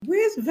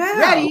Val.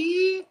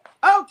 Ready?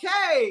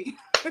 Okay.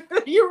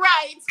 You're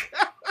right.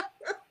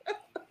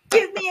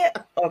 Give me it.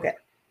 Okay.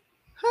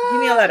 Give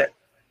me a letter.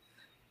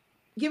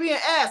 Give me an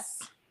S.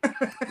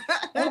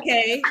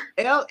 Okay.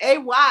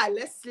 L-A-Y.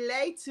 Let's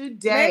slay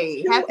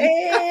today. Let's do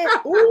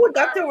it. Ooh,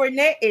 Dr.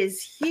 Renee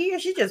is here.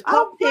 She just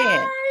popped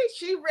in.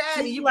 She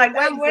ready. She's You've like,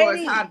 been waiting I'm for us,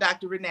 ready. huh,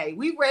 Dr. Renee?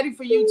 We ready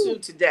for you too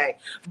today.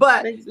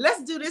 But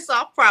let's do this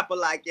off proper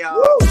like y'all.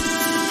 Woo.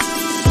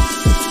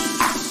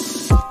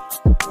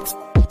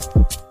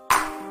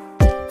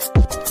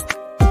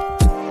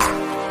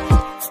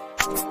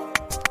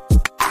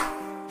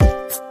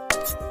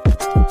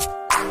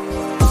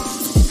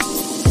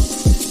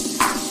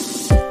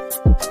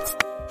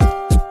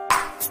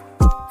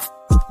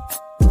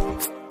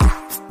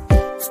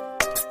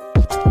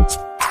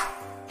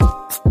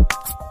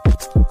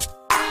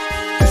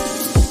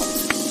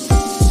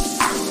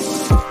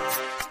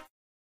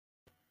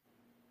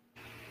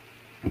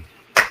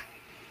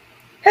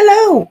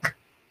 Hello.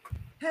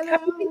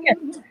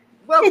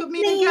 Welcome,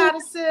 meeting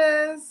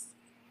goddesses.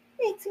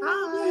 It's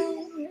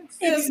Hi.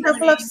 It's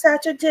Self-Love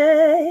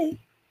Saturday.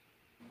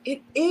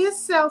 It is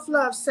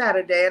Self-Love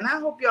Saturday, and I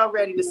hope y'all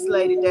ready to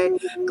slay today.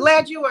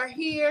 Glad you are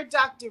here,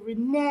 Dr.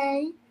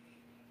 Renee.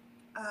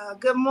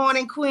 Good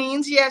morning,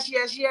 Queens. Yes,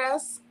 yes,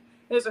 yes.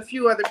 There's a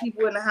few other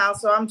people in the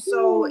house, so I'm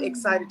so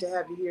excited to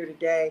have you here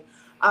today.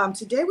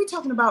 Today we're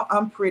talking about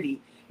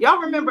Unpretty. Y'all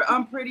remember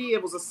Unpretty?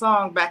 It was a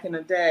song back in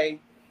the day.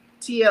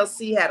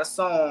 TLC had a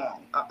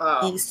song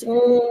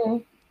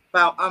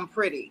about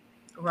Unpretty,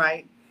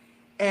 right?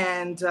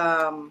 And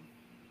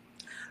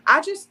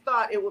I just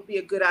thought it would be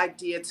a good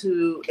idea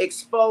to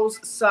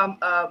expose some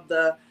of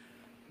the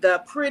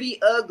pretty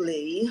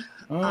ugly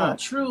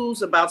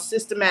truths about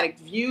systematic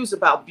views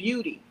about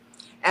beauty,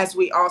 as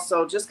we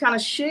also just kind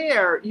of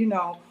share,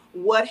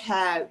 what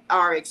had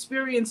our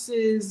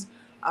experiences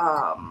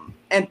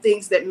and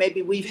things that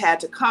maybe we've had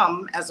to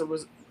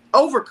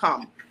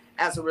overcome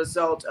as a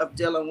result of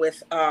dealing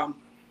with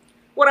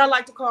what I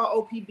like to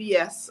call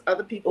OPBS,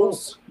 other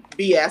people's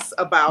BS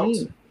about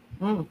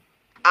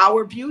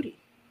our beauty,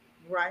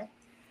 right?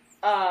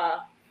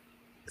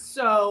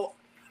 So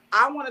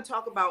I want to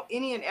talk about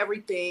any and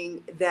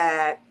everything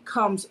that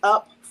comes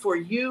up for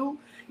you,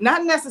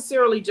 not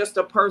necessarily just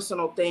a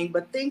personal thing,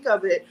 but think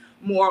of it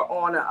more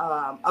on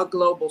a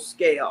global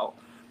scale.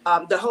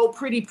 The whole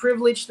pretty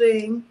privilege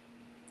thing,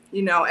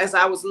 as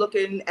I was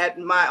looking at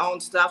my own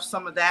stuff,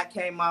 some of that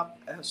came up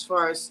as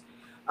far as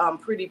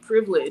pretty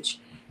privilege.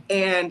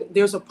 And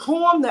there's a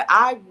poem that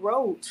I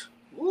wrote,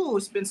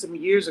 it's been some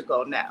years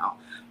ago now,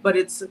 but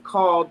it's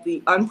called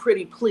The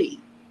Unpretty Plea.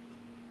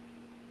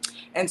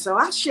 And so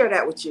I'll share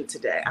that with you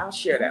today.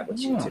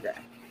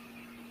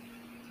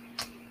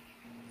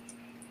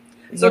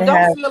 So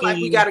don't feel like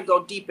we got to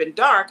go deep and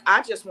dark.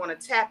 I just want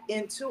to tap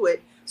into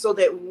it so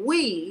that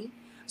we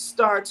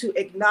start to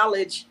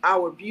acknowledge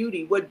our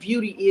beauty, what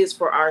beauty is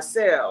for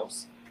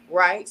ourselves,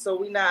 right? So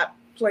we're not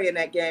playing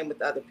that game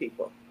with other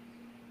people.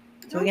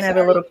 So we can have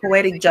a little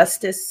poetic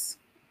justice.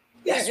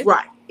 That's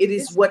right. It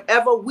is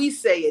whatever we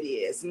say it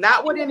is,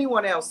 not what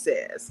anyone else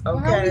says.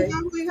 Okay.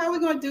 Well, how are we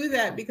going to do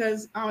that?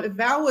 Because if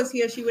Val was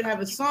here, she would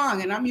have a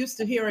song, and I'm used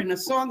to hearing a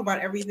song about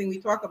everything we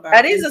talk about.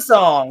 That is a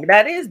song.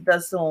 That is the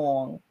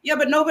song. Yeah,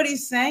 but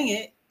nobody's sang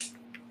it.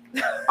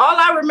 All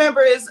I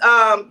remember is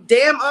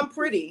damn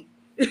Unpretty.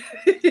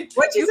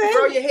 What you say?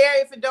 Grow your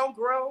hair if it don't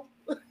grow.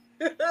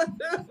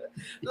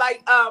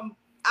 Like I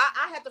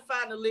had to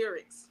find the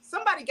lyrics.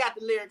 Somebody got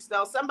the lyrics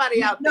though.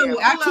 Somebody out there. No,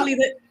 actually,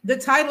 the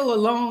title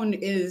alone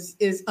is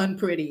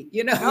Unpretty.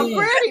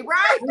 Unpretty,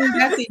 right? I mean,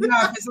 that's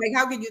enough. It's like,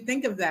 how could you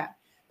think of that?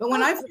 But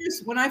when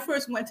I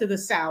first went to the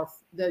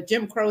South, the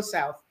Jim Crow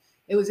South,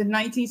 it was in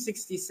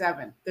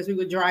 1967 because we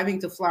were driving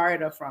to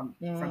Florida from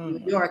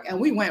New York, and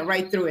we went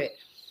right through it.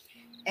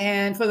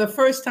 And for the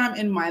first time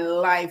in my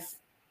life,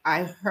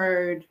 I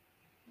heard,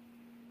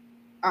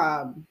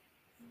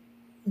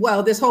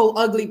 this whole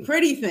ugly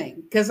pretty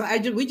thing, because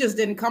we just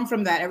didn't come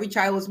from that. Every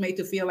child was made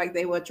to feel like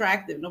they were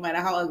attractive, no matter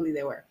how ugly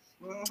they were.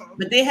 Mm-hmm.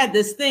 But they had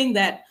this thing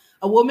that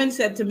a woman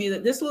said to me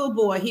that this little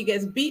boy, he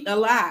gets beat a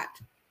lot.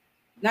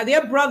 Now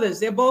they're brothers.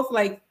 They're both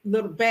like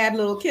bad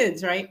little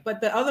kids, right? But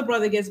the other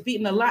brother gets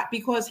beaten a lot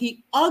because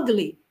he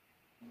ugly.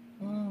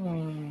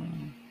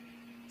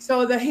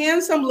 So the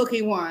handsome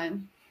looking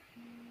one,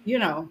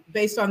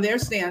 based on their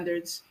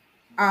standards,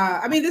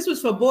 this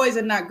was for boys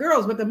and not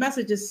girls, but the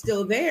message is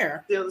still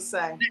there. Still the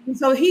same. And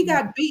so he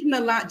got beaten a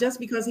lot just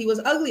because he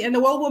was ugly. And the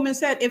old woman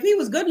said, if he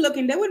was good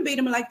looking, they wouldn't beat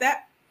him like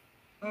that.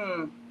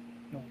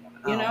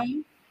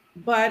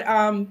 But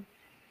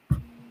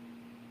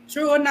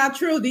true or not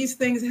true, these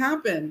things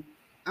happen.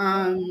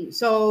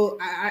 So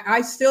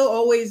I still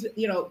always,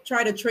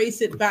 try to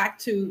trace it back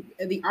to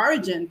the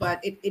origin,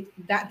 but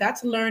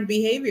that's learned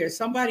behavior.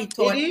 Somebody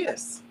taught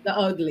the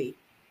ugly.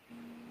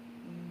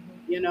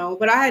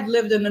 But I had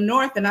lived in the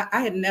North and I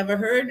had never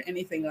heard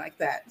anything like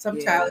that. Some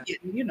child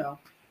getting,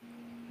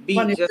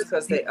 beat just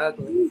because they're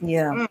ugly.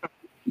 Yeah.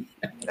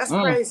 That's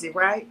crazy,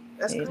 right?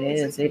 That's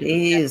crazy. It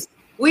is.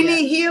 We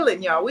need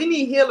healing, y'all. We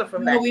need healing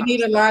from No, that. we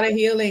need a lot of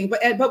healing.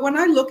 But when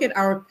I look at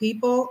our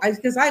people,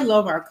 because I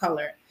love our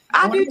color.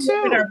 I When do I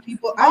look at too. our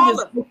people, All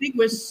I of them. think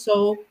we're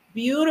so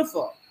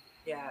beautiful.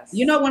 Yes.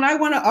 You know, when I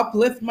want to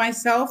uplift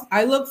myself,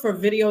 I look for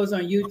videos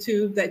on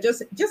YouTube that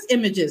just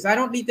images. I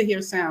don't need to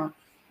hear sound,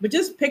 but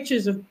just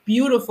pictures of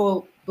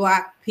beautiful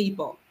Black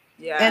people.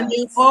 And they're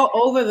Yes. all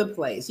over the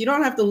place. You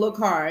don't have to look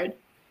hard.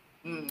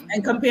 Mhm.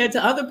 And compared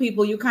to other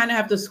people, you kind of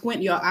have to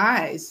squint your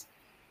eyes.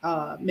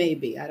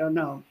 Maybe, I don't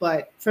know.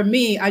 But for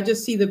me, I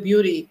just see the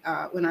beauty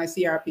when I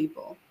see our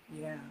people.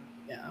 Yeah.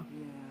 Yeah. Yeah.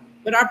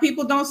 But our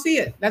people don't see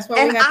it. That's why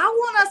And we have. I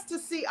want us to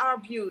see our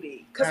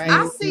beauty, because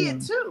I see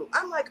it too.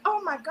 I'm like,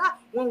 oh my God,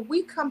 when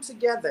we come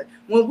together,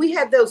 when we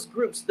had those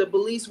groups, the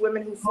Belize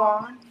Women Who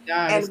Farm,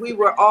 and we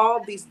were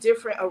all these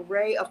different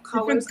array of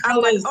colors,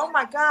 I'm like, oh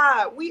my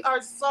God, we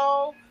are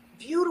so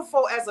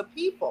beautiful as a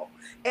people.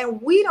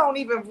 And we don't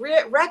even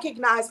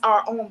recognize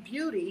our own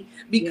beauty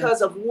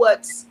because of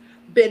what's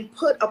been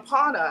put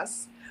upon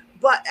us.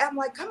 But I'm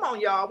like, come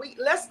on, y'all,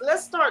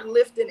 let's start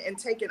lifting and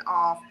taking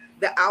off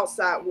the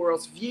outside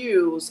world's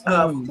views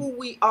of who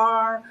we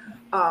are,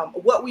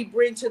 what we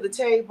bring to the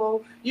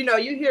table. You know,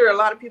 you hear a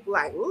lot of people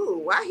like, ooh,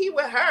 why he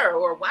with her?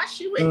 Or why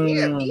she with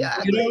him? He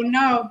ugly. You don't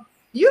know.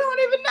 You don't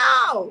even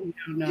know. You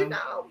don't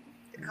know.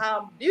 You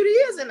know, beauty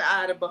is in the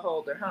eye of the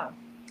beholder, huh?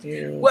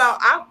 Yes. Well,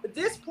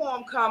 this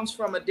poem comes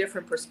from a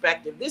different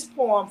perspective. This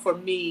poem for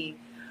me,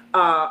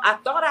 I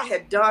thought I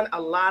had done a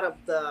lot of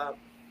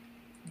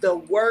the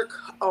work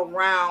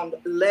around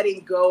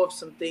letting go of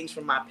some things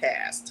from my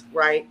past,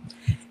 right?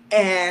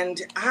 And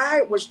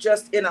I was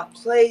just in a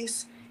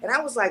place, and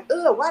I was like,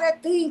 ugh, why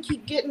that thing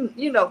keep getting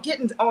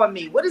on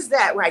me? What is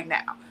that right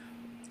now?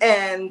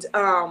 And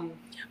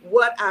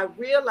what I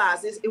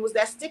realized is it was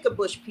that sticker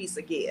bush piece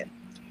again.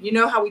 You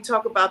know how we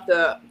talk about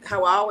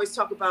how I always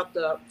talk about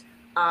the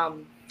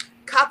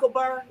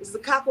cockleburr? Is the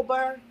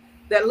cockleburr?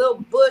 That little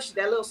bush,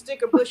 that little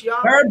sticker bush,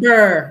 y'all.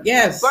 Burr,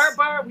 yes.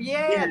 Burr,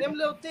 yeah, them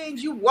little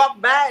things you walk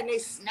by and they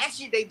snatch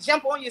you, they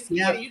jump on your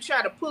skin, and you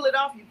try to pull it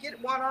off, you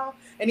get one off,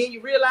 and then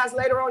you realize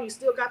later on you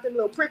still got them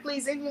little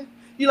pricklies in you.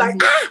 You're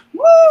like,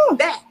 woo,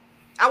 that.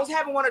 I was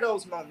having one of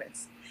those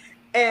moments.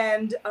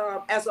 And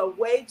as a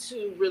way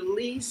to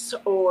release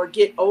or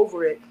get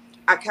over it,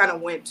 I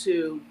went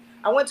to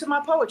my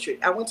poetry.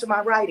 I went to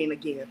my writing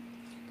again,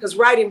 because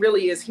writing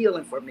really is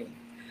healing for me.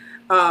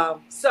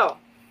 So,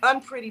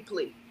 Unpretty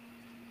plea.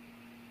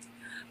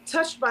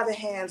 Touched by the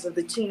hands of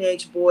the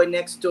teenage boy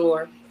next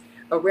door,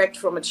 erect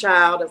from a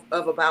child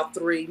of about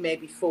 3,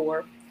 maybe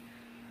 4,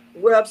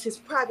 rubs his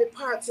private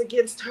parts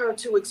against her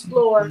to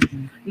explore.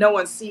 No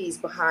one sees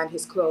behind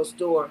his closed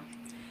door.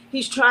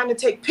 He's trying to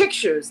take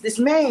pictures, this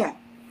man,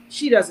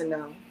 she doesn't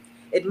know,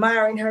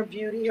 admiring her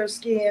beauty, her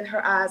skin,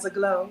 her eyes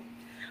aglow.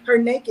 Her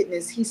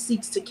nakedness he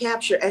seeks to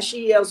capture as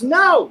she yells,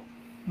 no!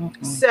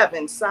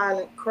 7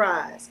 silent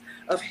cries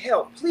of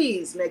help,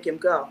 please make him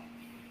go.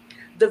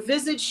 The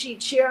visage she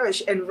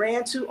cherished and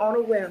ran to on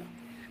a whim.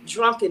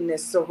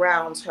 Drunkenness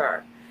surrounds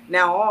her.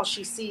 Now all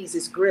she sees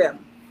is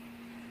grim.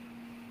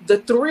 The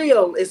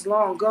thrill is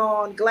long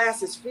gone.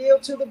 Glasses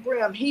filled to the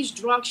brim. He's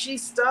drunk,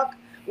 she's stuck.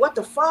 What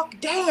the fuck?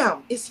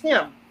 Damn, it's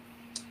him.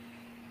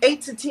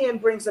 8 to 10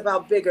 brings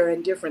about bigger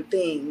and different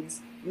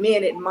things.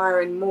 Men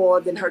admiring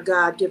more than her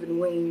God-given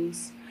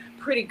wings.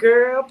 Pretty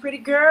girl,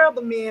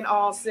 the men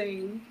all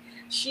sing.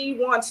 She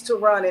wants to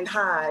run and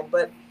hide,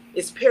 but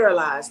is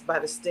paralyzed by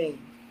the sting.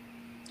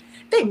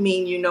 They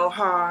mean you no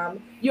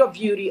harm, your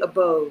beauty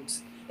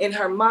abodes. In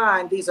her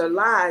mind, these are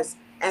lies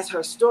as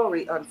her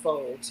story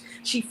unfolds.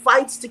 She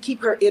fights to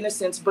keep her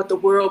innocence, but the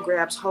world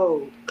grabs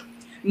hold.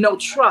 No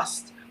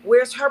trust.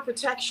 Where's her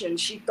protection?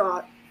 She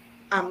thought,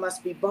 I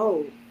must be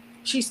bold.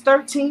 She's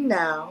 13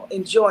 now,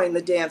 enjoying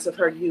the dance of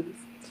her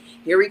youth.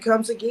 Here he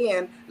comes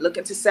again,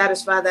 looking to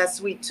satisfy that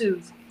sweet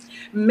tooth.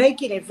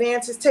 Making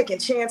advances, taking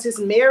chances,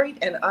 married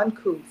and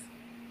uncouth.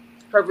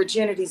 Her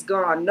virginity's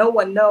gone. No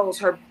one knows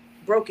her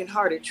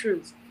broken-hearted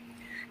truth.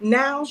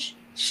 Now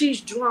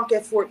she's drunk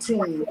at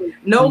 14,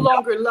 no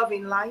longer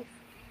loving life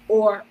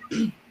or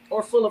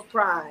full of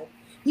pride.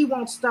 He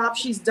won't stop.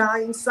 She's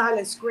dying.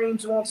 Silent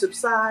screams won't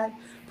subside.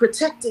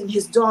 Protecting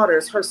his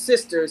daughters, her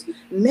sisters,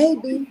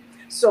 maybe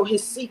so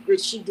his secret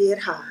she did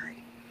hide.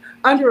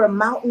 Under a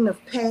mountain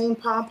of pain,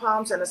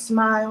 pom-poms, and a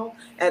smile,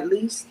 at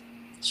least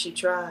she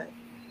tried.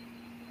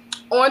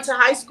 On to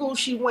high school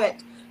she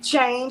went,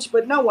 changed,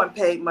 but no one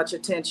paid much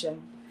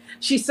attention.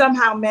 She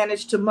somehow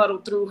managed to muddle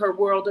through her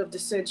world of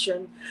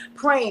dissension,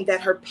 praying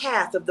that her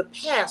path of the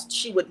past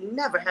she would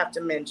never have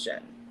to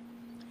mention.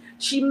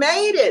 She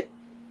made it.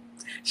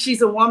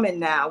 She's a woman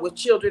now with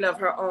children of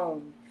her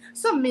own.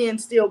 Some men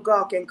still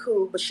gawk and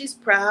cool, but she's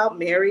proud,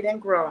 married,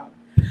 and grown.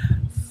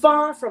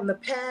 Far from the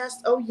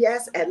past, oh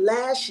yes, at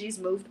last she's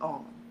moved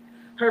on.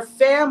 Her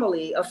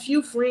family, a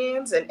few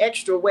friends, and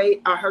extra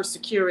weight are her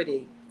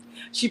security.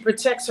 She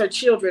protects her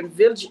children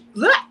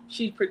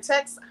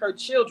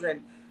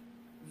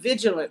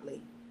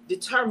vigilantly,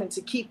 determined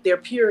to keep their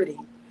purity.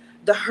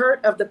 The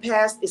hurt of the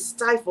past is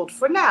stifled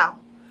for now,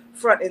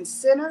 front and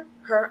center,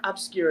 her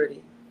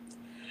obscurity.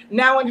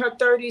 Now in her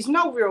 30s,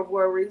 no real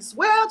worries.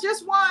 Well,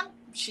 just one.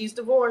 She's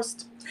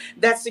divorced.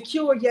 That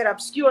secure yet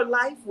obscure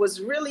life was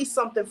really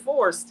something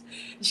forced.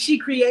 She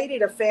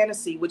created a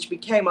fantasy which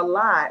became a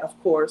lie, of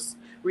course.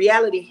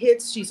 Reality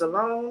hits, she's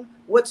alone.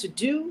 What to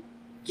do?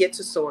 Get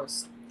to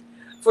source.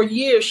 For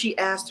years, she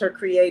asked her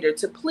creator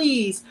to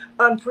please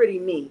unpretty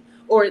me,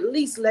 or at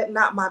least let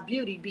not my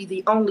beauty be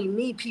the only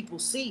me people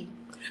see.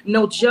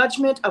 No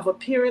judgment of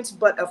appearance,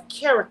 but of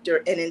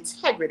character and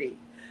integrity.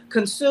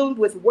 Consumed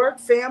with work,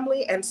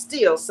 family, and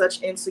still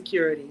such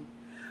insecurity.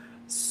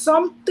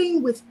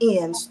 Something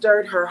within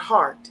stirred her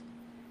heart.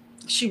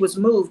 She was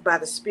moved by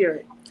the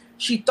Spirit.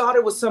 She thought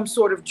it was some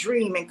sort of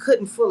dream and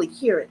couldn't fully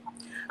hear it.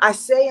 I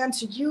say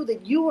unto you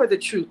that you are the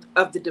truth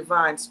of the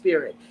divine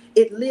Spirit.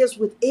 It lives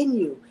within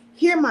you.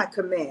 Hear my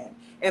command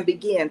and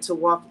begin to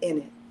walk in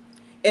it.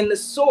 In the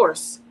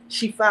source,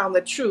 she found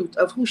the truth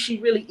of who she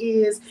really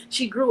is.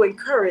 She grew in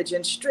courage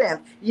and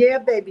strength. Yeah,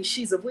 baby,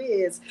 she's a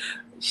whiz.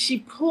 She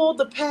pulled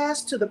the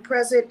past to the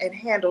present and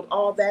handled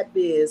all that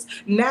biz.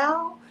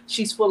 Now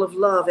she's full of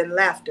love and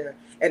laughter,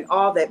 and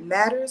all that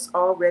matters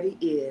already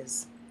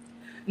is.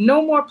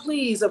 No more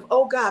pleas of,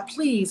 oh God,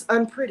 please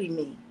unpretty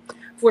me.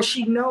 For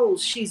she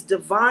knows she's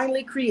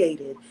divinely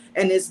created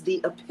and is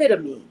the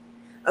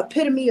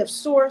epitome of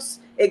source,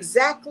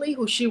 exactly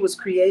who she was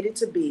created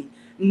to be.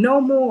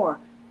 No more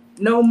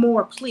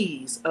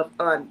pleas of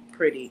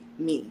unpretty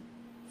me.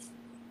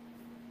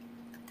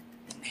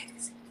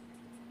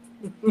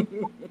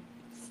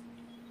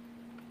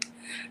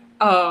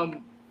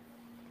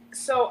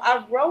 So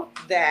I wrote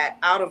that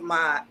out of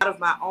my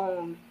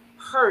own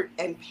hurt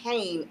and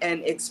pain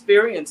and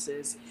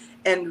experiences,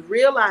 and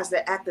realized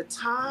that at the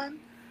time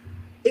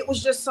it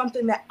was just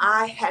something that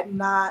I hadn't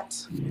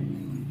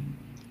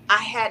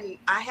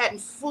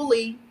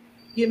fully,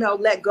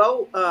 let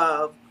go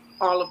of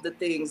all of the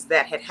things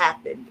that had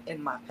happened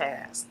in my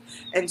past.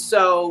 And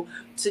so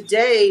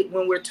today,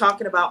 when we're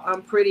talking about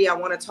unpretty, I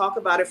want to talk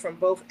about it from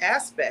both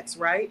aspects,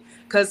 right?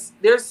 Because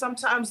there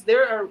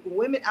are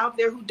women out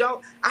there who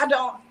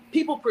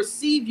people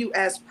perceive you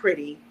as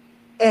pretty.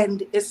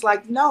 And it's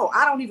like, no,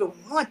 I don't even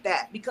want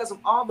that because of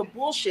all the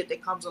bullshit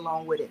that comes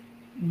along with it.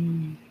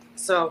 Mm.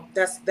 So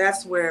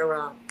that's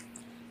where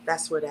that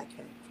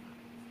came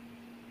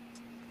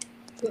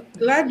from.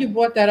 Glad you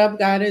brought that up,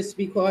 Goddess,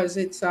 because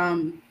it's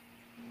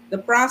the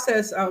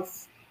process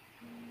of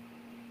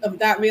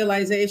that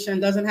realization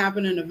doesn't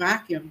happen in a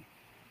vacuum.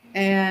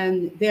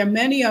 And there are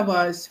many of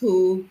us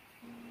who,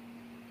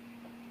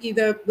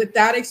 either with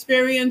that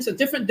experience or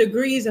different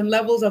degrees and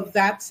levels of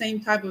that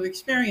same type of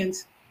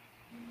experience,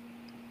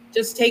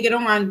 just take it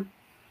on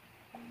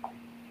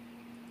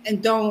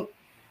and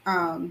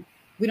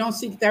we don't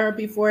seek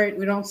therapy for it.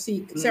 We don't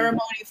seek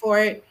ceremony for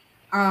it.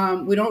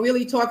 We don't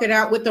really talk it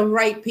out with the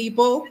right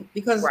people,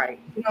 because right.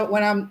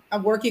 When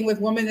I'm working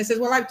with women that says,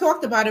 well, I've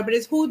talked about it, but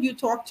it's who you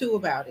talk to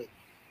about it.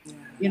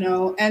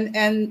 Yeah.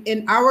 And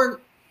in our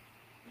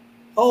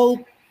whole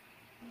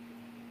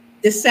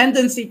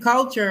descendancy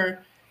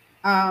culture,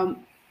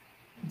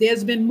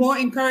 there's been more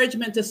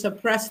encouragement to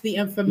suppress the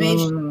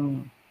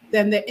information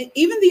than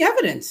even the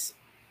evidence,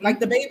 like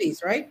the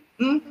babies, right?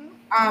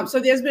 Mm-hmm. So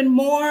there's been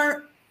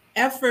more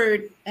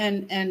effort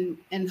and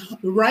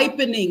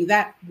ripening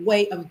that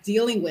way of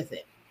dealing with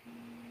it,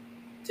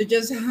 to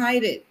just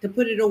hide it, to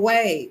put it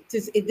away,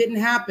 it didn't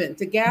happen,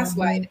 to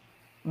gaslight it.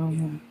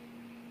 Mm-hmm.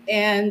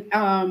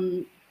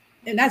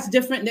 And that's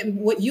different than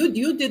what you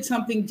did.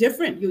 Something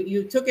different.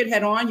 You took it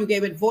head on. You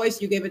gave it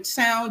voice. You gave it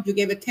sound. You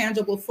gave it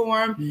tangible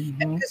form.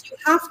 Mm-hmm. And because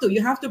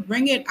you have to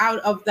bring it out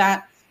of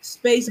that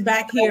space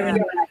back here in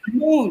the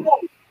moon,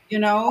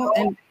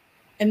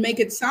 and make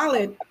it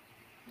solid,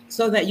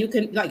 so that you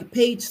can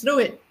page through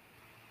it,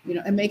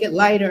 and make it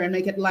lighter and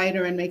make it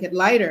lighter and make it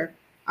lighter.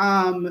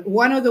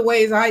 One of the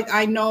ways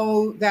I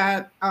know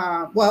that,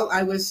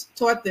 I was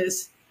taught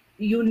this,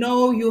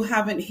 you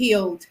haven't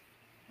healed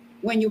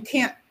when you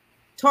can't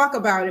talk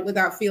about it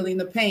without feeling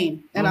the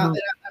pain. And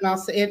I'll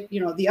say it,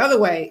 the other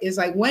way is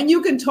like, when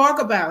you can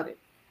talk about it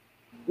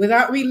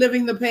without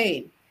reliving the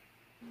pain,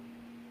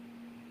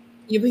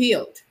 you've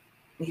healed.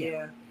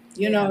 Yeah.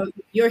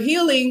 You're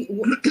healing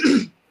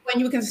when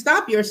you can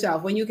stop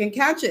yourself, when you can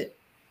catch it.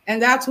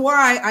 And that's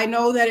why I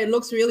know that it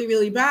looks really,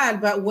 really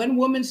bad. But when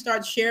women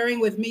start sharing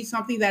with me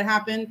something that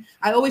happened,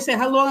 I always say,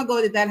 how long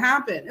ago did that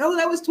happen? Oh,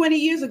 that was 20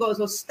 years ago.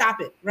 So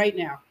stop it right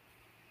now.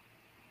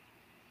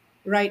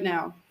 Right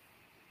now.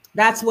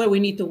 That's where we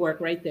need to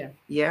work, right there.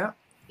 Yeah.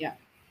 Yeah.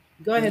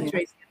 Go ahead,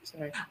 Tracy. I'm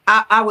sorry.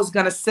 I was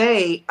going to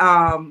say,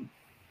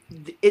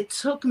 it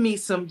took me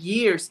some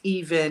years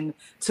even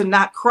to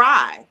not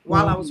cry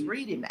while I was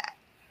reading that.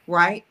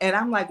 Right. And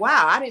I'm like,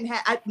 wow, I didn't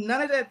have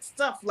none of that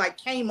stuff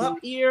came up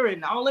here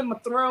and all in my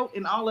throat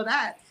and all of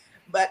that.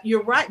 But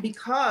you're right,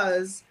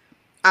 because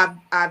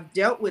I've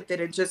dealt with it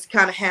and just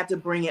kind of had to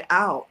bring it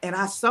out. And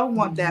I so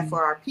want that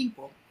for our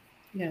people.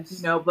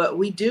 Yes. But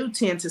we do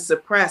tend to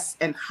suppress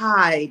and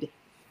hide.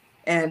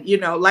 And,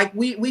 like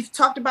we've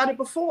talked about it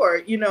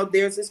before,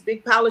 there's this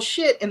big pile of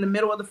shit in the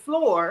middle of the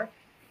floor.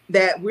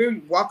 that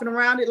we're walking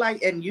around it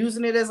like and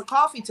using it as a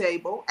coffee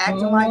table,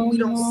 acting like we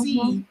don't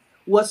see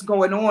what's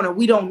going on, or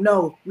we don't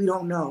know.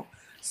 But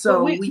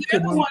So we we're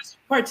could the ones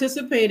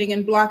participating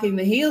in blocking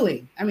the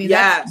healing. I mean,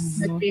 yes.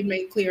 that's being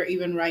made clear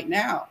even right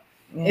now.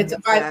 Yeah. It's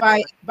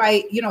Exactly.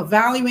 by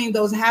valuing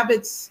those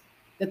habits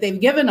that they've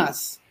given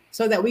us,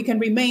 so that we can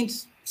remain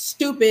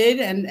stupid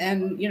and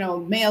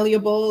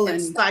malleable And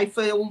and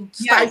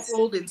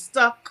stifled and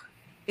stuck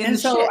in and the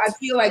so shit. I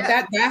feel like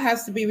that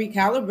has to be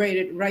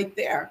recalibrated right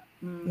there.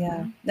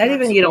 Yeah. Not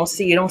even you don't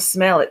see, you don't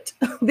smell it.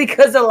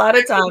 Because a lot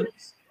of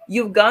times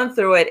you've gone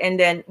through it, and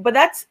then, but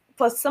that's,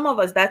 for some of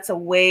us, that's a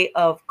way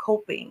of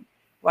coping,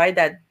 right?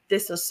 That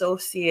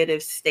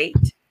disassociative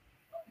state,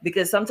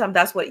 because sometimes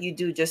that's what you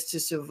do just to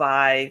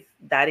survive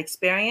that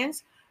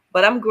experience.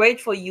 But I'm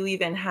grateful you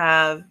even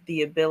have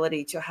the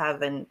ability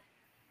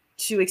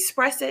to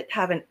express it,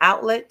 have an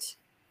outlet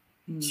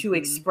to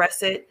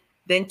express it,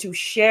 then to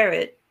share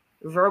it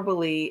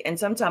verbally. And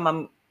sometimes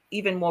I'm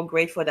even more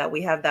grateful that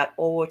we have that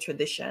oral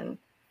tradition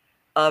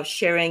of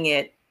sharing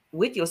it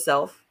with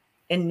yourself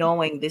and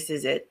knowing this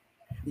is it.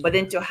 But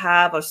then to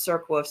have a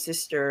circle of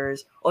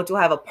sisters, or to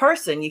have a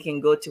person you can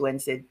go to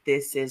and say,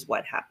 this is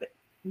what happened.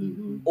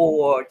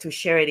 Or to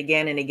share it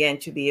again and again,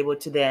 to be able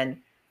to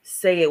then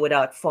say it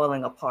without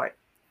falling apart.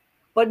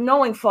 But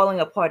knowing falling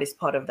apart is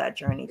part of that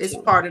journey too. It's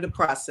part of the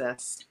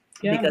process.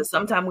 Yeah. Because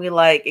sometimes we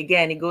like,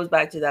 again, it goes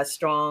back to that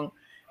strong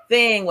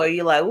thing where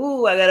you're like,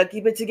 ooh, I gotta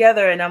keep it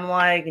together. And I'm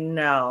like,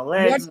 no,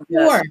 let's just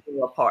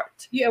go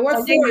apart. Yeah, what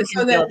And then for? you So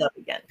can that build up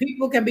again.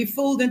 people can be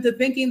fooled into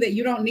thinking that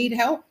you don't need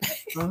help.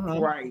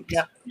 Right.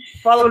 Yeah.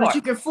 Fall So apart. that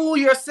you can fool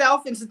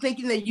yourself into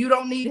thinking that you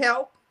don't need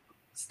help.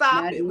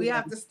 Stop Not it. We even.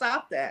 have to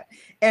stop that.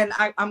 And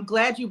I'm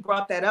glad you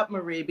brought that up,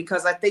 Marie,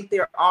 because I think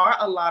there are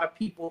a lot of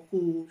people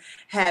who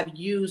have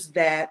used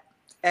that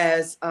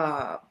as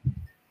a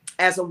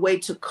way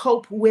to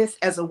cope with,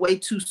 as a way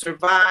to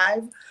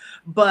survive.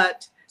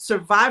 But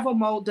survival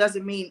mode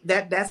doesn't mean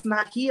that that's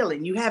not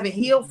healing. You haven't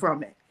healed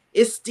from it.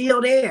 It's still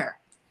there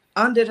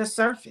under the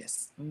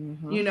surface.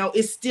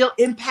 It's still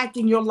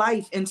impacting your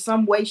life in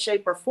some way,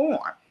 shape, or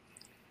form.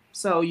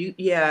 So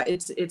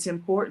it's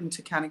important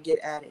to kind of get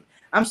at it.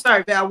 I'm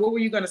sorry, Val, what were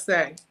you going to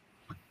say?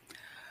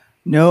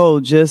 No,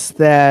 just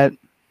that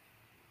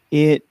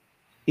it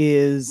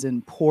is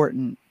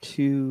important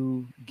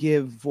to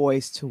give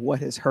voice to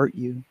what has hurt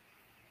you,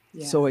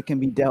 so it can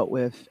be dealt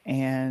with.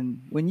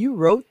 And when you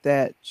wrote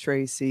that,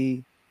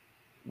 Tracy,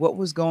 what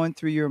was going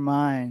through your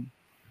mind?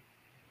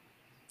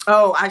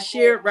 Oh, I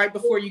shared right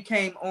before you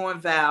came on,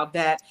 Val,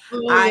 that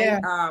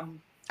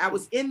I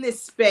was in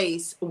this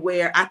space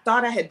where I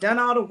thought I had done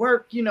all the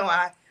work.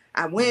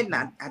 I went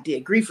and I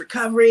did grief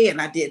recovery,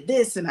 and I did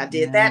this and I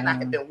did that, and I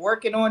had been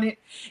working on it.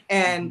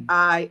 And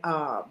I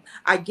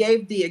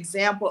gave the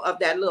example of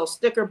that little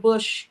sticker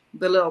bush,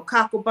 the little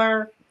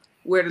cocklebur,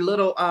 where the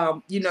little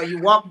you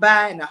walk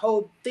by and the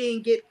whole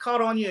thing get caught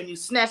on you and you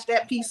snatch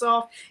that piece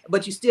off,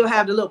 but you still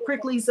have the little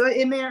pricklies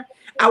in there.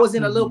 I was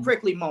in a little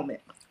prickly moment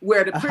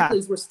where the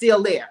pricklies were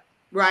still there,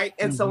 right?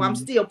 And so I'm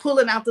still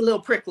pulling out the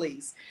little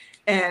pricklies,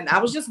 and I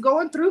was just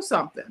going through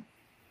something.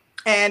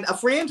 And a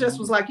friend just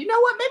was like, you know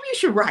what, maybe you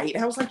should write.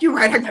 I was like, you're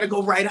right, I gotta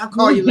go write. I'll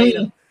call you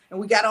later. And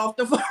we got off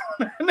the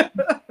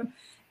phone.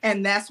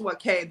 And that's what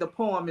came, the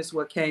poem is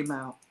what came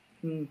out.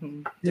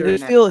 Did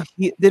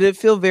it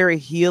feel very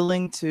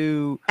healing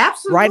to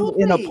Absolutely. write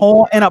in a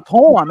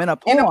poem?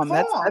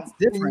 That's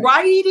different.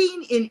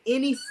 Writing in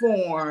any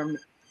form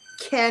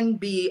can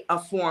be a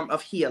form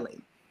of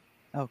healing.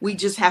 Okay. We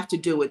just have to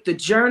do it. The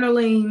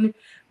journaling,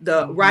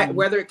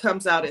 whether it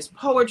comes out as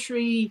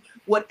poetry,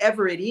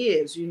 whatever it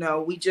is,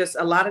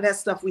 a lot of that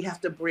stuff we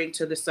have to bring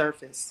to the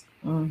surface,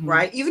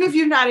 right? Even if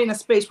you're not in a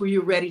space where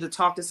you're ready to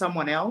talk to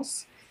someone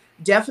else,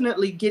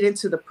 definitely get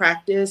into the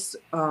practice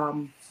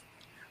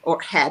or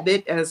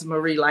habit, as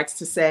Marie likes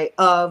to say,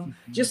 of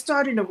just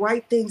starting to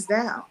write things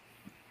down.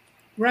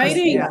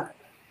 Writing.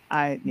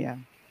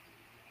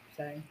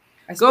 Sorry.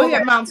 Go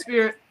ahead, Mount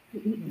Spirit.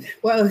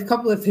 Well, a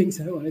couple of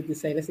things I wanted to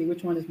say. Let's see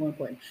which one is more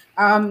important.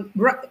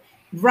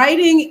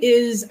 Writing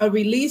is a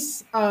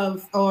release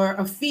of, or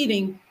a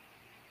feeding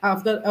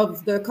of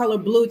the color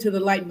blue to the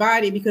light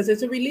body, because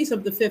it's a release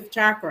of the fifth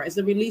chakra. It's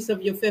a release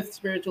of your fifth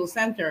spiritual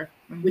center,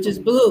 which is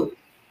blue.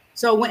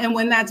 So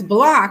when that's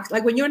blocked,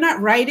 like when you're not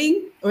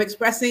writing or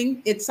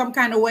expressing it some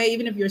kind of way,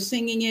 even if you're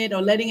singing it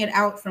or letting it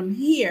out from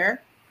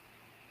here,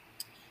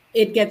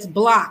 it gets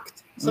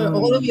blocked. So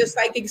all of your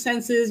psychic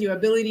senses, your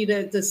ability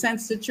to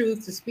sense the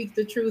truth, to speak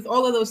the truth,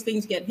 all of those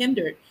things get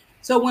hindered.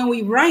 So when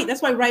we write,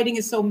 that's why writing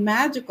is so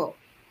magical.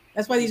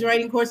 That's why these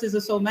writing courses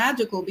are so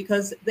magical,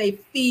 because they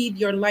feed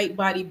your light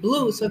body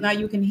blue. So now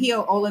you can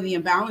heal all of the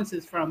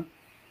imbalances from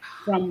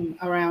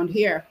around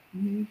here.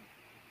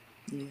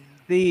 Yeah.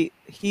 The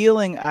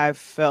healing I've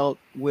felt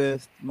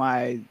with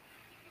my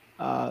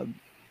my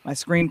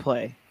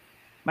screenplay.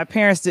 My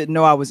parents didn't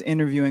know I was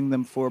interviewing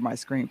them for my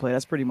screenplay.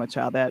 That's pretty much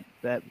how that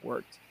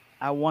worked.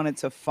 I wanted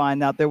to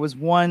find out. There was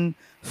one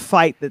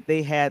fight that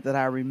they had that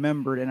I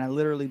remembered, and I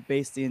literally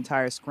based the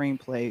entire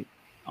screenplay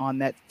on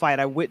that fight.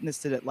 I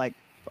witnessed it at like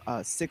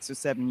 6 or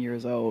 7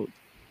 years old,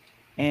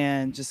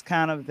 and just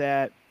kind of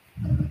that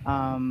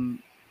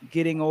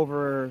getting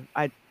over.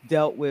 I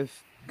dealt with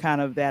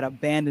kind of that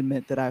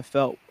abandonment that I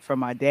felt from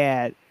my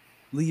dad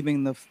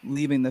leaving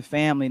the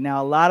family.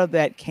 Now a lot of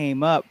that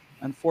came up,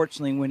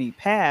 unfortunately, when he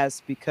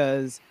passed,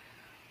 because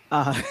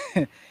uh,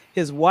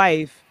 his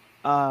wife,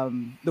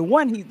 the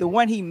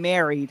one he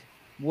married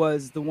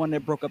was the one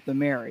that broke up the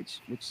marriage,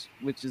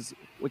 which is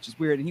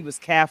weird. And he was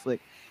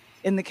Catholic.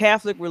 In the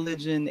Catholic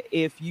religion,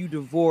 if you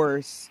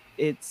divorce,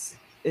 it's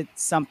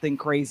something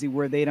crazy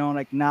where they don't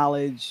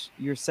acknowledge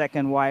your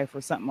second wife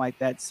or something like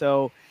that.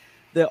 So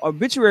the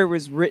obituary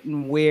was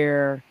written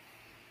where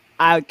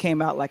I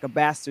came out like a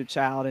bastard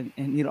child, and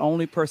the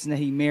only person that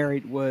he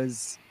married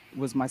was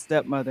my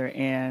stepmother,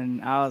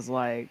 and I was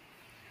like,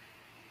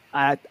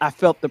 I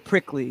felt the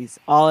pricklies.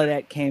 All of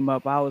that came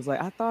up. I was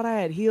like, I thought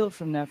I had healed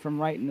from that from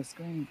writing a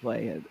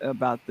screenplay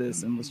about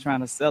this and was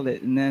trying to sell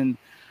it. And then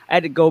I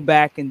had to go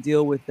back and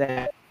deal with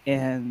that.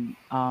 And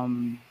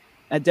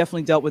I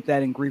definitely dealt with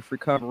that in grief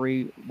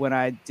recovery when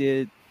I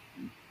did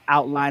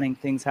outlining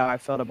things how I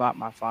felt about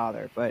my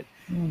father. But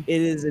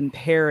it is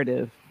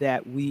imperative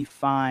that we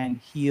find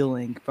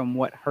healing from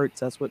what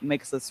hurts us, what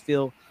makes us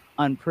feel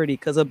unpretty,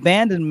 because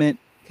abandonment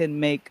can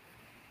make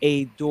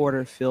a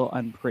daughter feel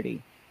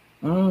unpretty.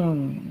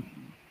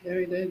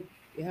 Very good.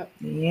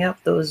 Yep.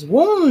 Those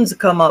wounds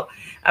come up.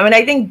 I mean,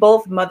 I think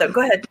both mother.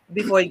 Go ahead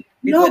before.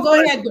 No,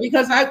 go ahead,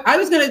 because I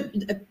was going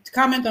to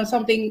comment on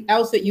something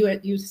else that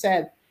you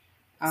said.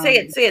 Say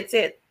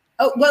it.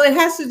 Oh, well, it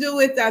has to do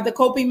with the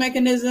coping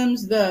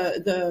mechanisms,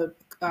 the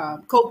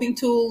coping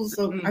tools.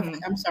 So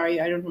I'm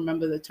sorry, I don't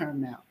remember the term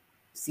now.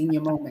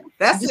 Senior moment.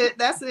 That's it.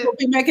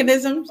 Coping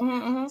mechanisms.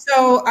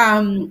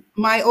 So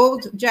my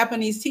old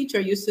Japanese teacher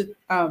used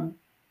to.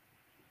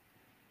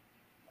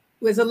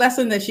 Was a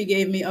lesson that she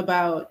gave me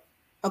about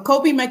a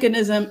coping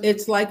mechanism.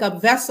 It's like a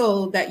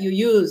vessel that you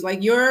use,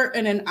 like you're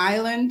in an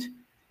island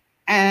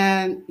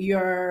and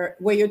where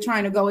you're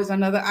trying to go is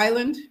another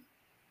island.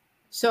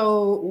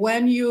 So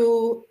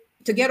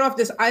to get off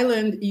this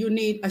island, you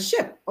need a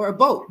ship or a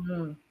boat.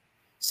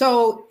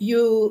 So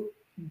you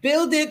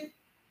build it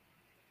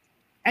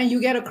and you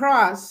get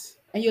across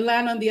and you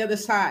land on the other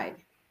side.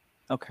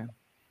 Okay.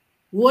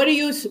 Why do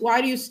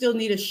you still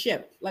need a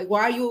ship? Like,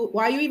 why are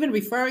you even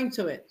referring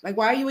to it? Like,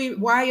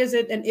 why is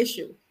it an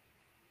issue?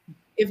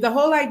 If the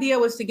whole idea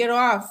was to get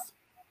off,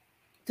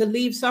 to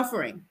leave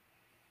suffering,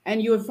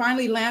 and you have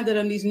finally landed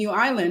on this new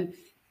island,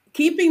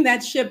 keeping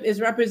that ship is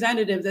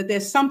representative that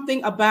there's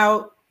something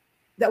about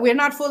that we're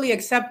not fully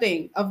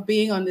accepting of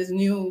being on the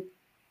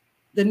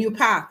new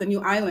path, the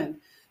new island.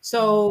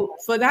 So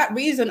for that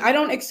reason, I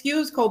don't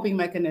excuse coping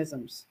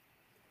mechanisms.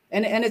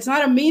 And it's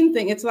not a mean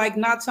thing. It's like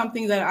not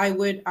something that I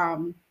would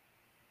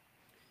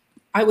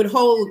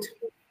hold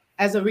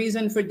as a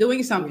reason for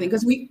doing something,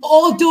 because we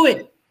all do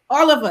it.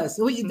 All of us.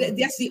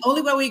 That's the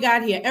only way we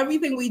got here.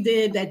 Everything we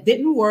did that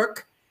didn't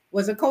work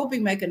was a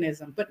coping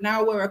mechanism, but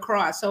now we're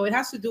across. So it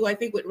has to do, I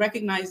think, with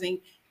recognizing,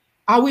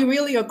 are we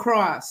really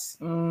across?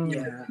 If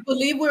we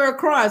believe we're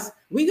across,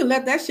 we can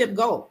let that ship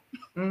go.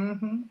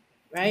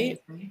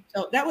 Right?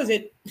 So that was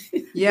it.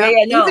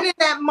 Even in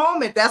that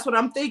moment, that's what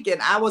I'm thinking.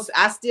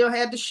 I still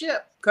had the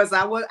ship because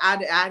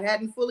I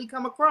hadn't fully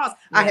come across.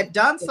 I had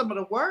done some of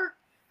the work.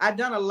 I'd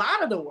done a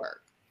lot of the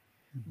work,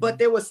 but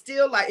there was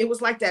still it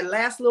was like that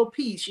last little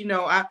piece.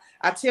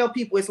 I tell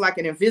people it's like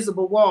an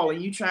invisible wall, and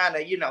you trying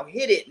to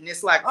hit it, and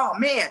it's like, oh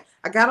man,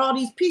 I got all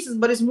these pieces,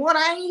 but it's one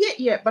I ain't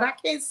hit yet, but I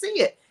can't see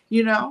it.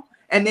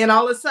 And then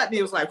all of a sudden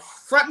it was like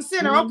front and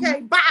center.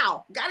 Okay,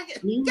 bow. Gotta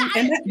get.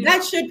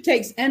 That ship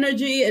takes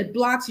energy. It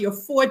blocks your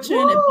fortune.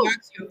 Woo! It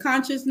blocks your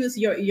consciousness,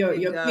 your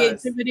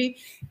creativity,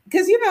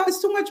 because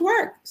it's too much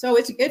work. So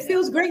it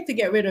feels great to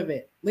get rid of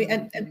it.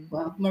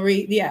 Well,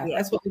 Marie,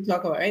 that's what we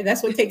talk about, right?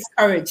 That's what takes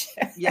courage.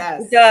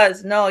 Yes, it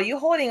does. No, you're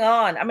holding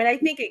on. I mean, I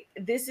think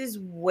this is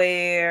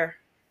where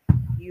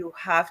you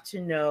have to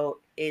know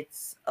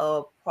it's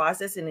a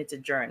process and it's a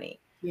journey.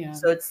 Yeah.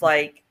 So it's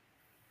like,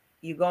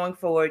 you're going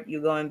forward, you're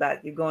going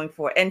back, you're going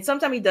forward. And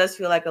sometimes it does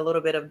feel like a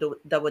little bit of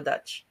double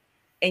dutch.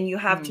 And you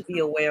have to be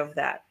aware of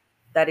that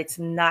it's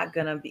not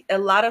going to be. A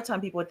lot of time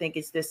people think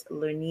it's this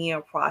linear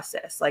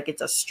process. Like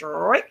it's a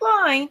straight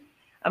line.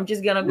 I'm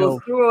just going to go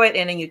through it.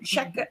 And then you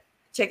check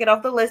it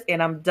off the list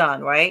and I'm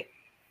done, right?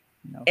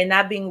 No. And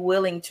not being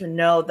willing to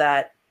know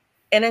that.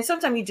 And then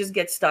sometimes you just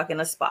get stuck in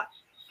a spot.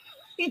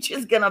 You're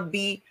just going to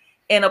be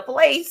in a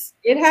place.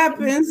 It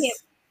happens. You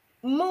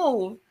can't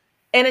move.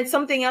 And it's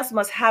something else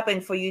must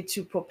happen for you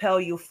to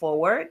propel you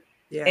forward.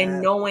 Yeah.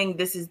 And knowing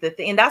this is the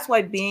thing. And that's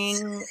why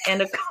being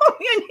in a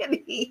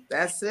community,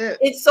 that's it.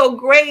 It's so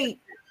great.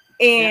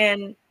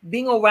 And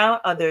being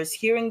around others,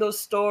 hearing those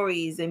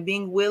stories and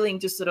being willing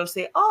to sort of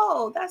say,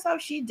 oh, that's how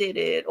she did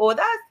it. Or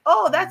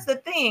that's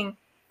the thing.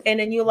 And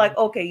then you're like,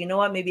 okay, you know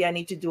what? Maybe I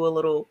need to do a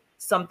little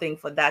something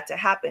for that to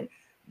happen.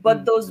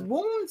 But those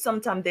wounds,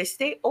 sometimes they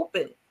stay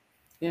open.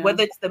 Yeah.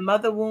 Whether it's the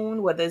mother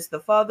wound, whether it's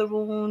the father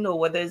wound, or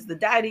whether it's the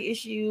daddy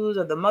issues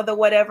or the mother,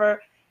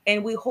 whatever.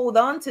 And we hold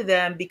on to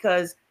them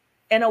because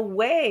in a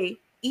way,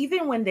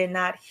 even when they're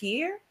not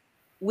here,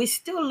 we're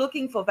still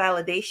looking for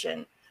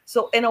validation.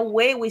 So in a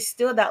way, we're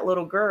still that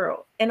little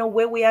girl. In a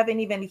way, we haven't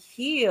even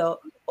healed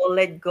or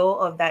let go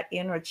of that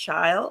inner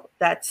child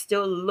that's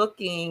still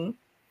looking,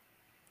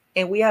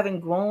 and we haven't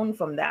grown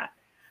from that.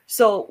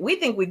 So we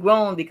think we're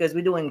grown because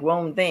we're doing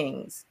grown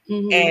things.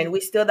 And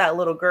we're still that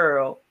little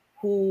girl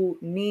who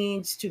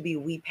needs to be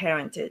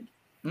reparented.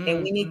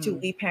 And we need to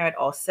reparent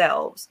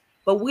ourselves.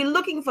 But we're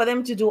looking for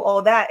them to do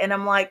all that. And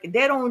I'm like,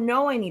 they don't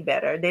know any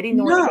better. They didn't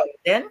know any better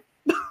then.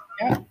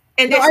 Yeah.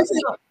 And no, I say,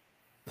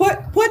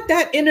 put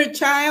that inner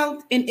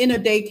child in inner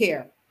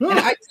daycare.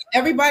 And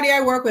everybody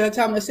I work with, I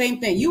tell them the same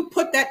thing. You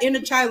put that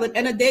inner child in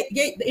inner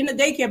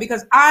daycare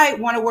because I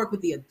want to work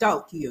with the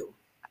adult you.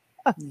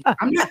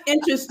 I'm not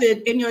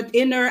interested in your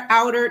inner,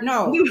 outer.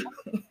 No.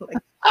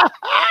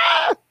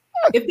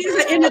 If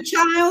there's an inner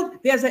child,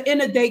 there's an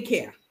inner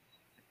daycare.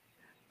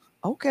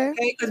 Okay.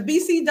 Because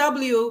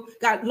BCW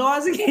got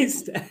laws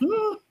against that.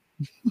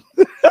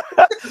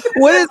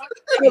 What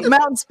is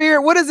Mountain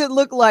Spirit? What does it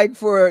look like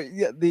for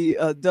the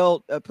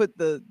adult? Put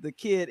the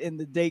kid in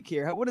the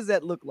daycare. What does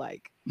that look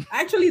like?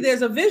 Actually,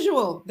 there's a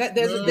visual that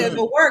there's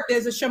a work.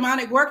 There's a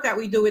shamanic work that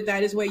we do with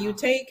that. Is where you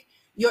take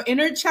your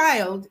inner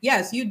child.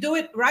 Yes, you do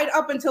it right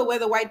up until where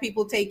the white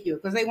people take you,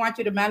 because they want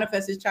you to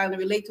manifest this child and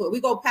relate to it.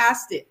 We go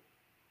past it.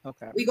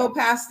 Okay. We go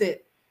past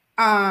it.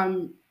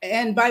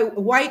 And by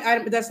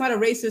white, that's not a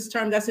racist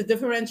term. That's to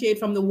differentiate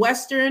from the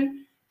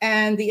Western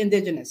and the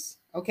indigenous.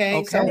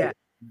 Okay.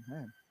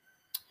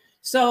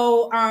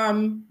 So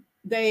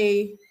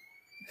they,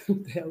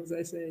 what the hell was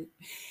I saying?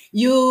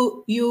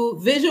 You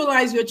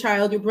visualize your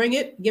child, you bring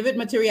it, give it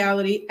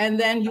materiality, and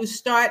then you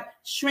start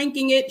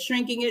shrinking it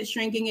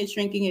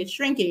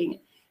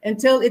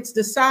until it's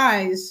the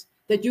size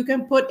that you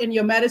can put in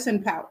your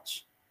medicine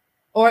pouch,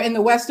 or in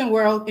the Western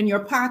world, in your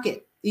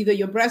pocket, either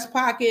your breast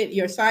pocket,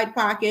 your side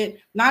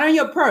pocket, not on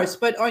your purse,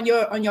 but on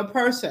your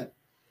person.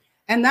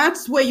 And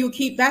that's where you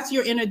keep, that's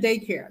your inner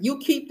daycare. You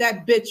keep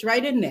that bitch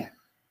right in there,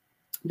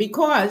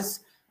 because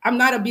I'm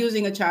not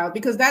abusing a child,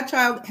 because that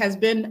child has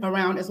been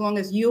around as long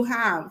as you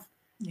have.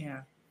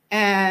 Yeah.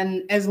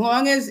 And as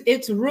long as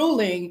it's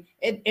ruling,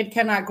 it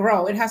cannot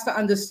grow. It has to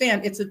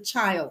understand it's a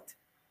child.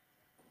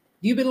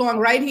 You belong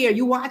right here.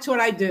 You watch what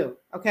I do,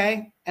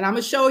 okay? And I'm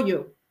going to show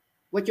you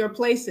what your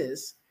place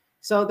is.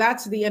 So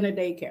that's the inner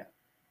daycare.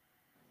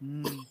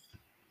 And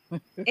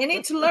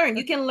it's learn.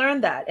 You can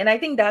learn that. And I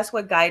think that's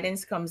where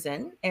guidance comes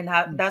in. And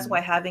that's why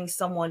having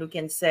someone who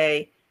can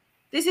say,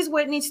 this is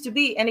where it needs to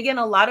be. And again,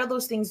 a lot of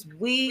those things,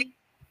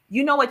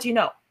 you know what you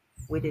know.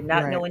 We did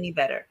not know any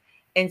better.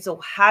 And so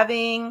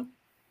having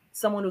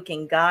someone who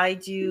can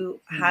guide you,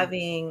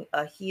 having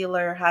a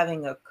healer,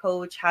 having a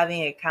coach,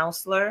 having a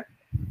counselor,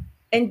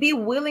 and be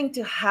willing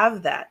to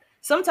have that.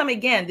 Sometimes,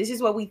 again, this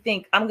is what we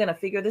think, I'm going to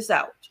figure this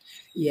out.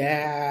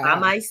 Yeah. By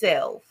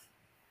myself.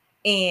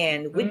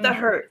 And with the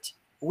hurt,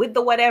 with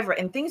the whatever,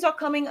 and things are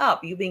coming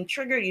up. You're being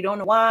triggered. You don't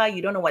know why.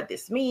 You don't know what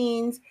this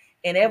means.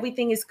 And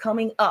everything is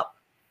coming up.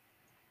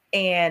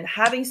 And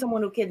having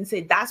someone who can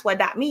say, that's what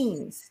that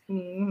means.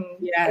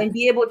 Yeah. And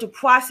be able to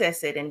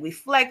process it and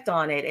reflect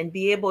on it and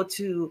be able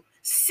to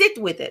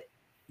sit with it.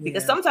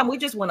 Because sometimes we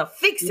just want to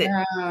fix it.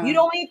 You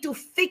don't need to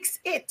fix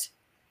it.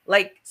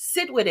 Like,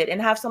 sit with it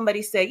and have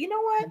somebody say, you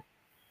know what?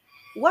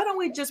 Why don't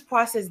we just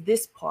process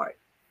this part?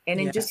 And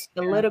then just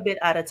a little bit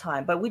at a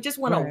time. But we just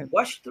want to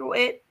rush through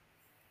it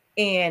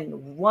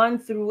and run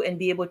through and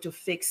be able to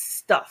fix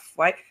stuff,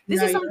 right?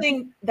 This is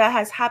something that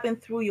has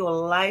happened through your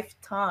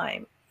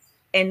lifetime.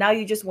 And now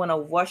you just want to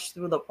rush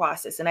through the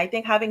process. And I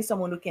think having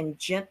someone who can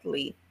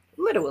gently,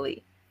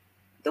 literally,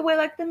 the way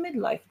like the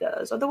midlife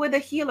does, or the way the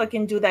healer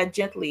can do that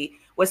gently,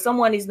 where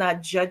someone is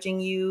not judging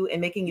you and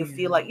making you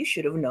feel like you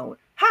should have known.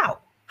 How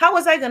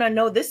was I going to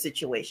know this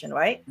situation,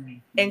 right?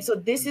 And so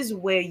this is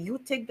where you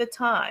take the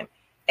time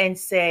and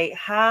say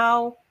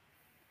how,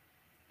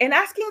 and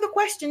asking the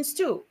questions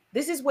too.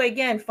 This is where,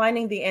 again,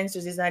 finding the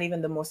answers is not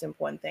even the most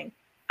important thing.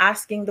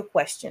 Asking the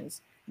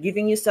questions,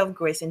 giving yourself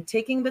grace, and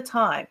taking the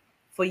time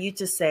for you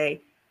to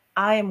say,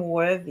 I am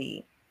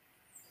worthy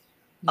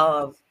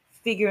of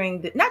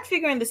not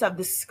figuring this out,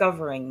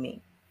 discovering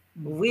me,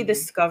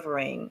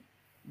 rediscovering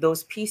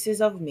those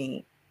pieces of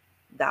me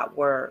that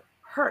were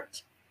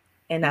hurt,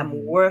 and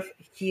I'm worth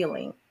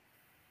healing,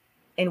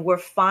 and we're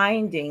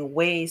finding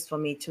ways for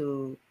me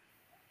to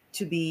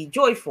be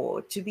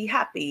joyful, to be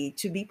happy,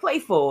 to be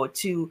playful,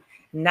 to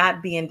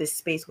not be in this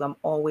space where I'm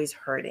always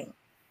hurting.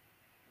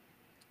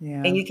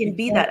 Yeah. And you can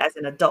be that as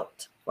an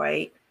adult,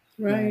 right?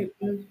 Right.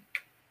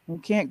 You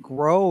can't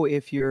grow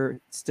if you're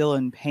still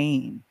in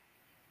pain.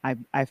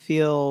 I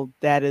feel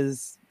that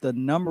is the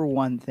number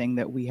one thing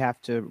that we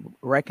have to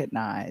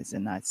recognize.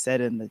 And I said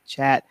in the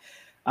chat,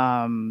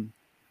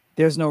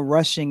 there's no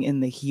rushing in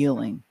the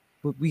healing.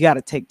 We got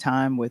to take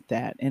time with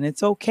that. And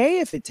it's okay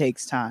if it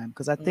takes time,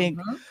 because I think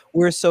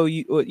we're so,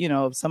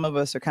 some of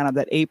us are kind of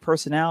that A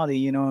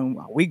personality, and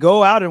we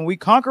go out and we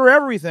conquer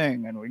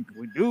everything, and we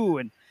do.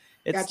 And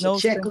it's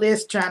got your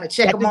checklist, trying to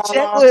check them all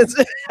off.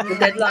 The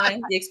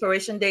deadline, the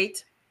expiration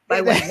date, by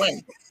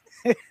when?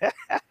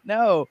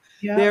 No,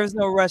 Yeah. there's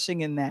no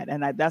rushing in that.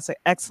 And that's an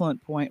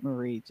excellent point,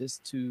 Marie,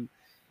 just to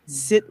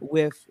sit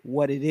with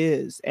what it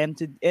is and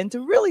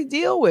to really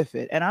deal with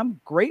it. And I'm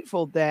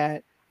grateful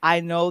that I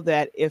know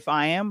that if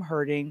I am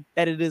hurting,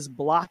 that it is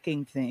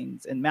blocking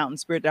things. And Mountain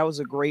Spirit, that was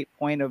a great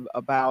point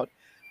about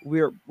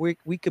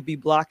we could be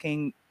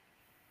blocking.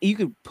 You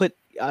could put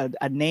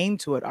a name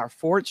to it, our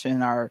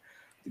fortune, our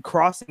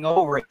crossing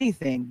over,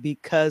 anything,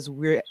 because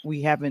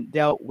we haven't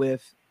dealt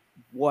with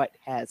what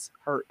has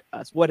hurt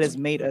us, what has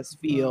made us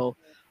feel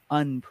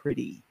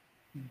unpretty.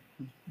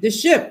 The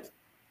ship.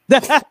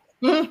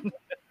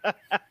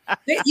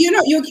 You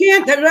know, you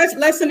can't. The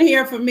lesson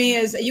here for me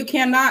is you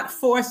cannot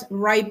force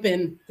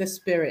ripen the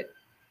spirit.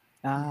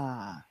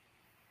 Ah.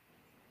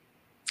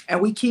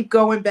 And we keep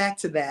going back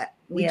to that.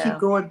 We keep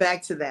going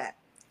back to that.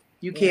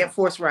 You can't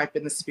force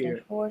ripen the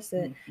spirit. Force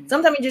it.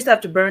 Sometimes you just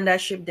have to burn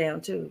that ship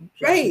down too.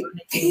 Right.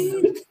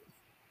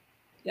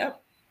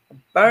 Yep.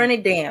 Burn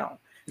it down.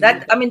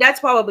 That I mean, that's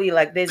probably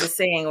like there's a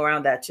saying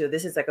around that too.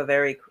 This is like a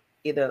very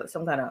either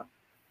some kind of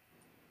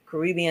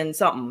Caribbean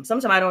something.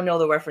 Sometimes I don't know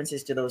the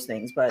references to those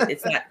things, but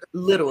it's not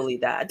literally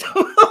that.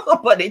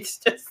 But it's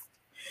just,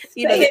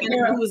 you know,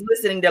 anyone who's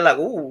listening, they're like,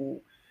 ooh.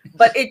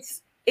 But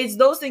it's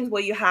those things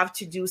where you have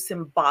to do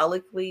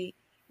symbolically,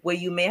 where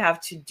you may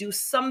have to do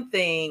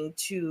something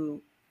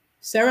to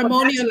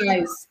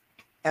ceremonialize.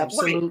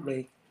 Absolutely.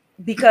 Right.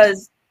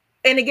 Because,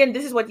 and again,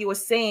 this is what you were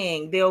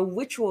saying. There are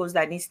rituals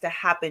that needs to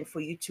happen for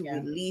you to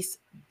release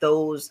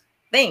those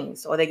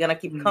things, or they're going to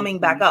keep coming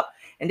back up.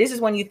 And this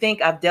is when you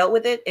think I've dealt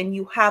with it, and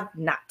you have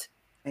not.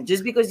 And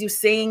just because you're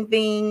saying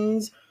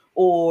things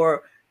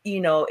or,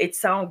 you know, it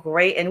sounds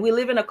great. And we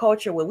live in a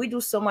culture where we do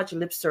so much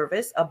lip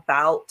service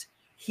about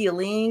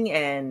healing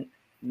and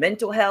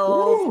mental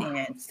health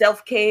and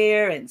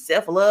self-care and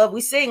self-love.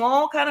 We're saying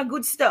all kind of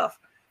good stuff,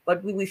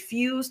 but we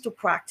refuse to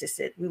practice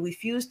it. We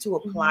refuse to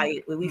apply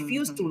it. We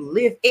refuse to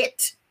live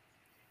it.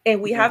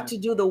 And we have to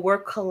do the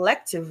work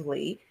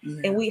collectively,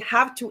 and we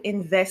have to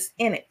invest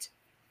in it.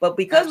 But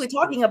because we're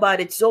talking about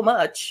it so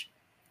much,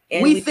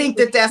 and we think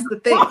that that's the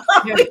thing.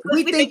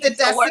 we think that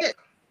that's it.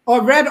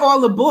 Or read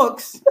all the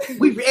books.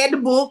 We read the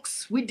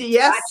books. We did,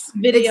 yes,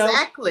 video,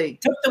 exactly.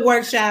 Took the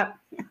workshop.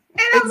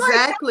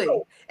 Exactly.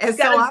 Like, and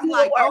so I'm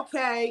like,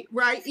 okay,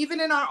 right. Even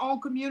in our own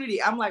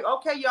community, I'm like,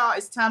 okay, y'all,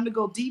 it's time to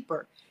go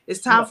deeper.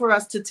 It's time for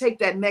us to take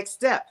that next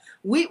step.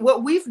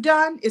 What we've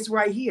done is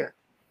right here.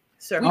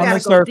 We gotta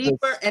go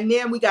deeper, and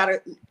then we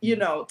gotta, you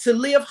know, to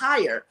live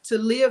higher, to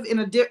live in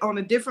on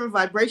a different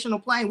vibrational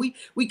plane.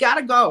 We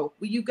gotta go.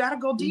 You gotta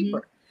go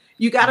deeper.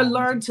 You gotta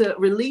learn to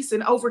release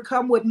and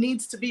overcome what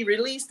needs to be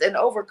released, and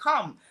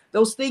overcome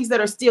those things that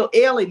are still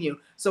ailing you.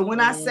 So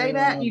when I say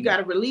that, you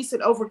gotta release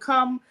and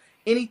overcome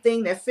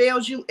anything that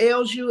ails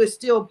you, is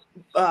still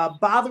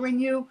bothering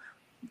you.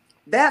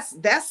 That's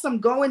some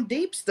going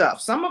deep stuff.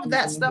 Some of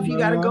that stuff you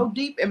gotta go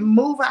deep and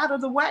move out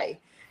of the way.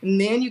 And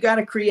then you got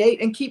to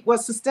create and keep what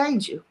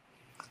sustains you,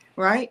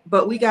 right?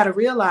 But we got to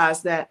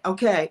realize that,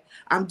 okay,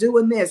 I'm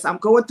doing this. I'm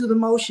going through the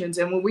motions.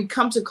 And when we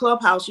come to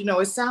Clubhouse, you know,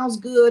 it sounds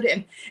good.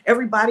 And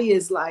everybody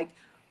is like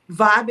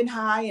vibing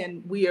high.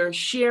 And we are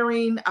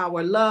sharing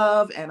our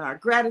love and our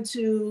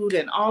gratitude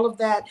and all of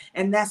that.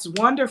 And that's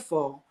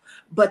wonderful.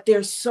 But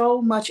there's so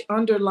much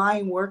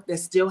underlying work that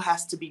still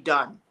has to be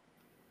done.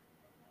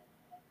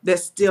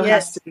 Has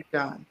to be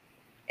done.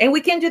 And we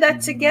can do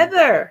that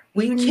together.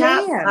 We You're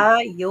can. Not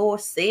by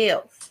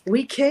yourself.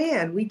 We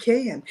can. We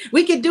can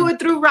do it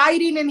through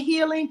writing and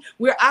healing.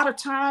 We're out of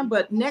time,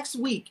 but next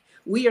week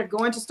we are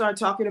going to start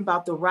talking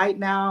about the Right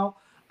Now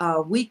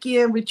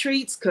weekend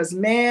retreats, because,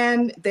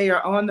 man, they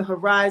are on the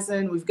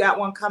horizon. We've got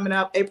one coming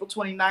up April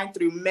 29th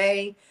through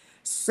May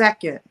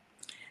 2nd.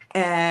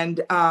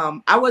 And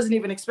I wasn't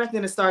even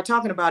expecting to start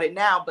talking about it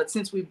now, but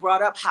since we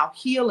brought up how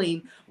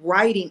healing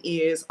writing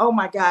is, oh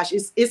my gosh,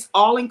 it's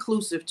all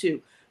inclusive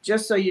too.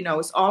 Just so you know,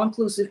 it's all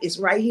inclusive. It's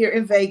right here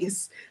in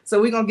Vegas.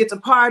 So we're going to get to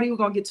party. We're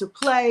going to get to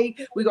play.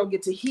 We're going to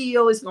get to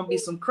heal. It's going to be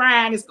some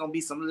crying. It's going to be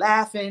some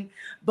laughing.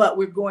 But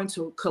we're going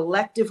to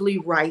collectively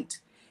write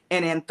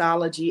an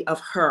anthology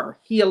of her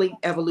healing,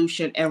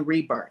 evolution, and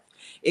rebirth.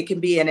 It can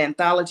be an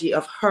anthology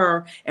of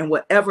her and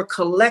whatever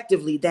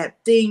collectively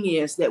that thing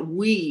is that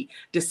we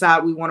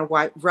decide we want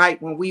to write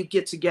when we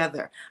get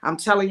together. I'm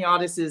telling y'all,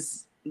 this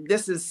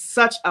is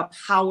such a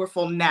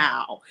powerful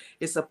now.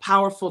 It's a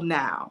powerful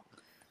now.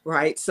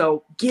 Right.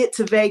 So get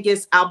to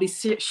Vegas. I'll be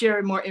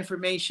sharing more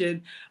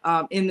information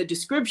in the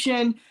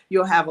description.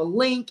 You'll have a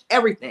link,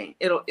 everything.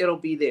 It'll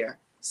be there.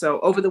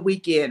 So over the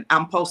weekend,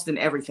 I'm posting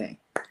everything.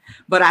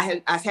 But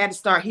I had to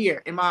start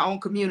here in my own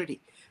community,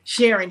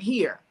 sharing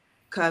here,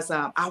 because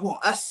I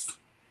want us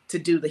to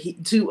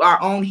do our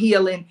own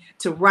healing,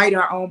 to write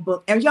our own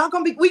book. And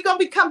we're gonna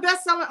become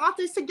best-selling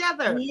authors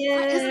together.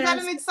 Yes. Isn't that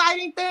an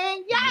exciting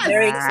thing? Yes.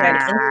 Very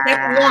exciting.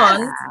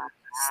 And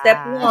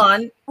step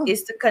one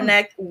is to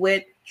connect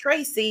with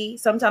Tracy.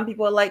 Sometimes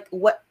people are like,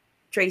 what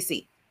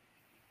Tracy?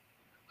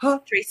 Huh?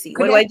 Tracy.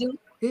 What do I do?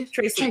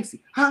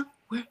 Tracy. Huh?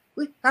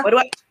 What do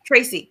I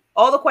Tracy?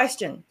 All the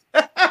questions.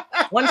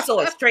 One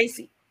source,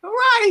 Tracy.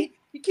 Right.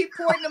 You keep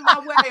pointing them my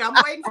way. I'm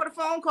waiting for the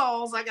phone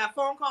calls. I got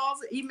phone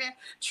calls, email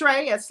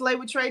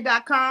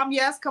Trey@slaywithtrey.com.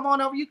 Yes, come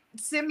on over. You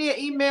send me an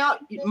email.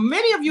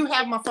 Many of you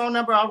have my phone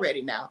number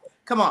already now.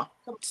 Come on,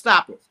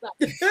 stop it.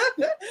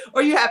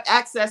 Or you have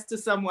access to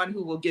someone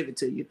who will give it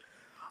to you.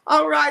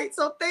 All right.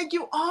 So thank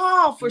you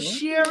all for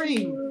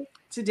sharing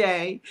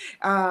today.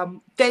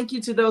 Thank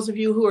you to those of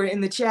you who are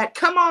in the chat.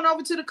 Come on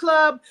over to the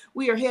club.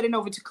 We are heading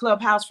over to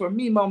Clubhouse for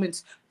Me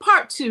Moments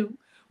Part 2,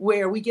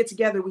 where we get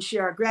together, we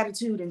share our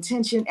gratitude,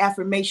 intention,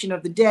 affirmation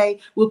of the day.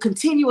 We'll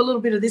continue a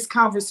little bit of this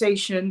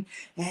conversation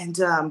and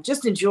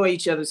just enjoy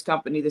each other's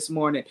company this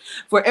morning.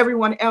 For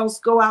everyone else,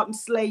 go out and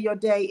slay your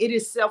day. It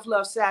is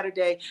Self-Love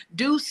Saturday.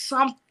 Do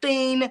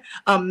something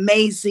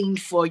amazing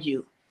for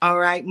you. All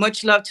right.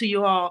 Much love to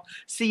you all.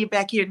 See you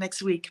back here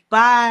next week.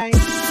 Bye.